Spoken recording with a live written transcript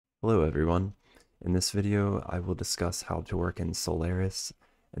Hello everyone. In this video, I will discuss how to work in Solaris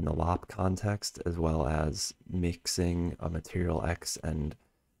in the LOP context, as well as mixing a MaterialX and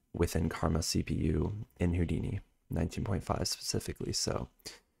within Karma CPU in Houdini, 19.5 specifically. So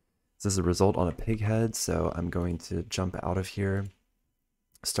this is a result on a pig head, so I'm going to jump out of here,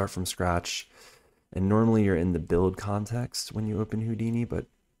 start from scratch, and normally you're in the build context when you open Houdini, but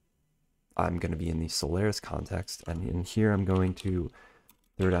I'm going to be in the Solaris context, and in here I'm going to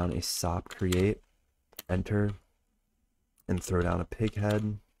throw down a SOP create, enter, and throw down a pig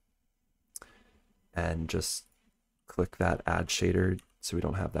head, and just click that add shader so we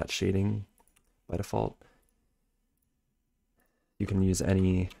don't have that shading by default. You can use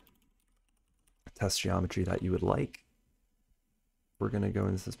any test geometry that you would like. We're going to go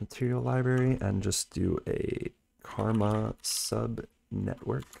into this material library and just do a Karma sub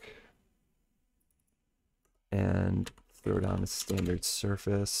network and throw down a standard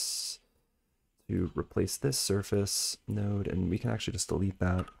surface to replace this surface node, and we can actually just delete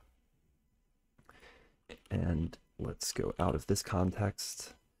that. And let's go out of this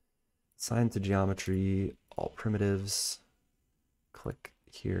context, assign to geometry, all primitives, click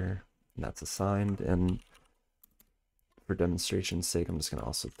here, and that's assigned. And for demonstration's sake, I'm just going to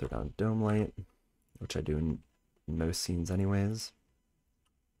also throw down dome light, which I do in most scenes anyways.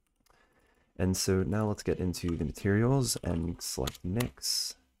 And so now let's get into the materials and select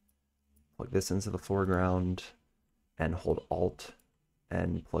mix, plug this into the foreground, and hold Alt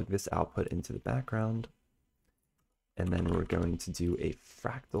and plug this output into the background. And then we're going to do a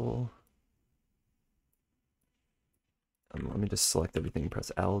fractal. Let me just select everything,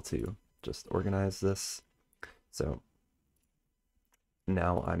 press L to just organize this. So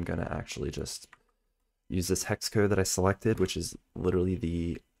now I'm going to actually just use this hex code that I selected, which is literally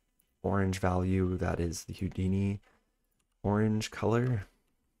the orange value that is the Houdini orange color.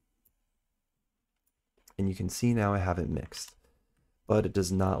 And you can see now I have it mixed, but it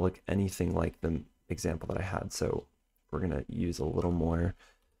does not look anything like the example that I had. So we're going to use a little more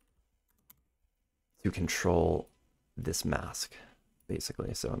to control this mask,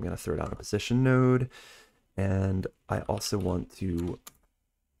 basically. So I'm going to throw down a position node, and I also want to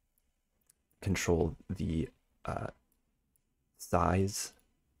control the size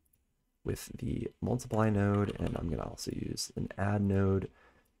with the multiply node, and I'm going to also use an add node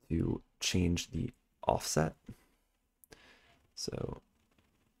to change the offset. So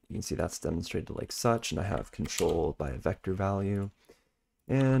you can see that's demonstrated like such, and I have control by a vector value,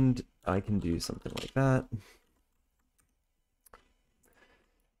 and I can do something like that.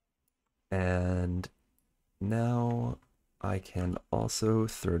 And now I can also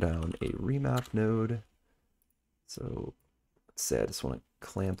throw down a remap node. So let's say I just want to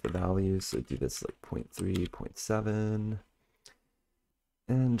clamp the values, so do this like 0.3, 0.7,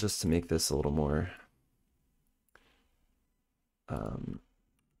 and just to make this a little more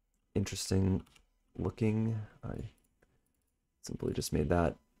interesting looking, I simply just made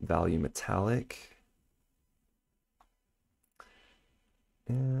that value metallic.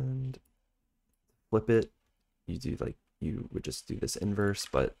 And flip it, you would just do this inverse,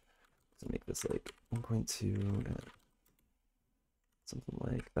 but to make this like 1.2, something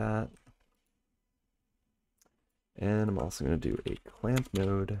like that. And I'm also going to do a clamp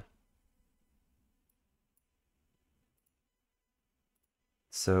node.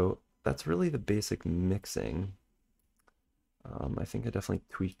 So that's really the basic mixing. I think I definitely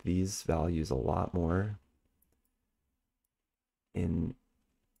tweaked these values a lot more in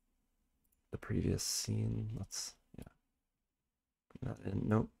the previous scene. Let's, yeah, put that in.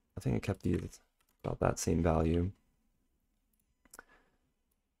 Nope, I think I kept these about that same value.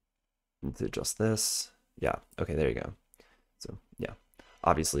 Need to adjust this. Yeah, okay, there you go. So yeah,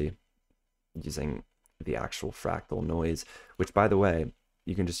 obviously using the actual fractal noise, which by the way,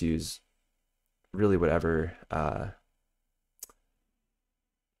 you can just use really whatever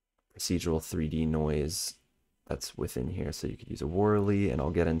procedural 3D noise that's within here. So you could use a Worley, and I'll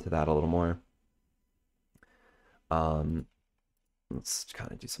get into that a little more. Let's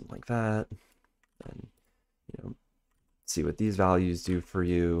kind of do something like that, and see what these values do for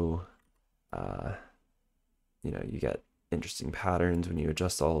you. You get interesting patterns when you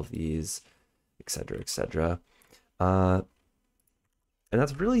adjust all of these, etc., etc. And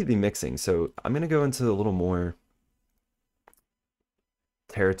that's really the mixing. So I'm going to go into a little more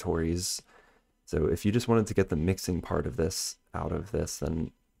territories. So if you just wanted to get the mixing part of this out of this,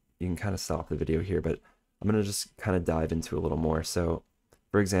 then you can kind of stop the video here, but I'm going to just kind of dive into a little more. So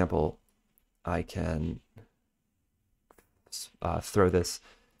for example, I can throw this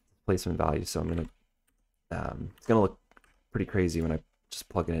displacement value. So I'm going to, it's going to look pretty crazy when I just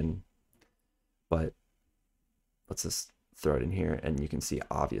plug it in. But let's just throw it in here, and you can see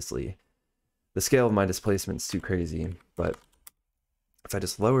obviously the scale of my displacement is too crazy. But if I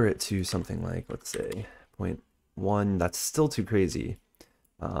just lower it to something like, let's say 0.1, that's still too crazy.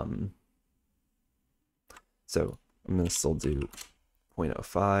 So I'm going to still do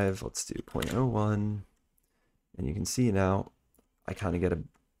 0.05. Let's do 0.01. And you can see now I kind of get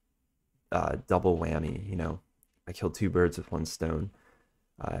a double whammy, you know. I killed two birds with one stone.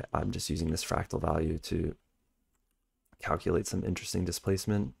 I'm just using this fractal value to calculate some interesting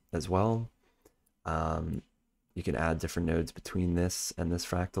displacement as well. You can add different nodes between this and this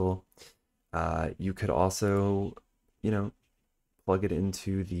fractal. You could also, you know, plug it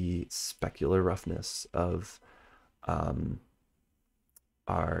into the specular roughness of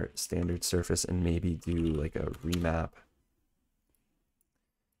our standard surface and maybe do like a remap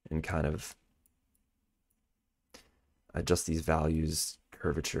and kind of adjust these values,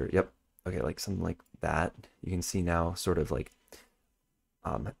 curvature. Yep. Okay, like something like that. You can see now sort of like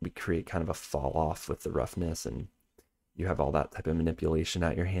we create kind of a fall off with the roughness, and you have all that type of manipulation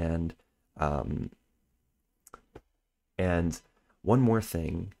at your hand. And one more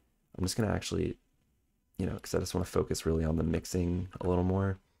thing, I'm just going to actually, you know, because I just want to focus really on the mixing a little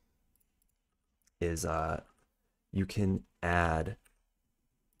more, is you can add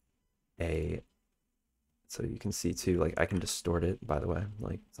a, so you can see too, like I can distort it, by the way,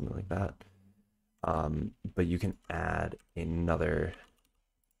 like something like that. But you can add another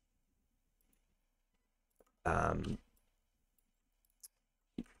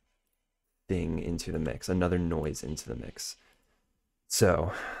thing into the mix, another noise into the mix.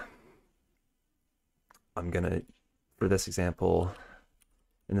 So I'm gonna, for this example,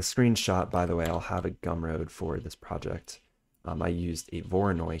 in the screenshot, by the way, I'll have a Gumroad for this project. I used a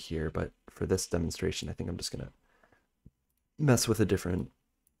Voronoi here, but for this demonstration, I think I'm just gonna mess with a different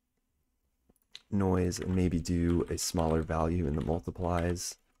noise and maybe do a smaller value in the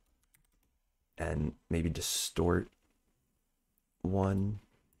multiplies and maybe distort one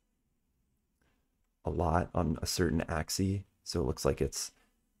a lot on a certain axis, so it looks like it's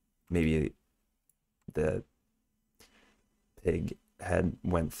maybe the pig head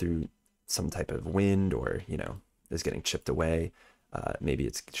went through some type of wind, or you know, is getting chipped away. Maybe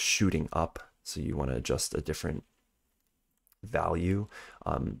it's shooting up, so you want to adjust a different value,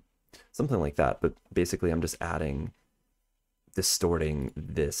 something like that. But basically I'm just distorting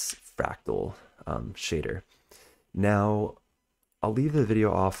this fractal shader. Now I'll leave the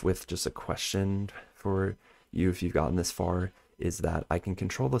video off with just a question for you if you've gotten this far, is that I can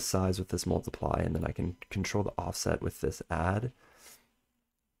control the size with this multiply, and then I can control the offset with this add,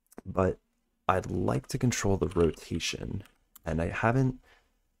 but I'd like to control the rotation, and I haven't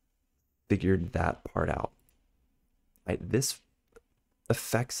figured that part out. This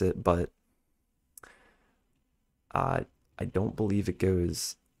affects it, but I don't believe it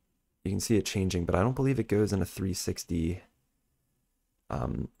goes, you can see it changing, but I don't believe it goes in a 360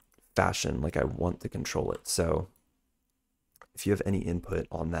 fashion like I want to control it. So if you have any input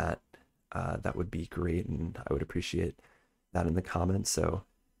on that, that would be great, and I would appreciate that in the comments. So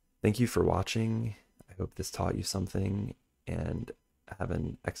thank you for watching. I hope this taught you something, and have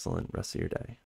an excellent rest of your day.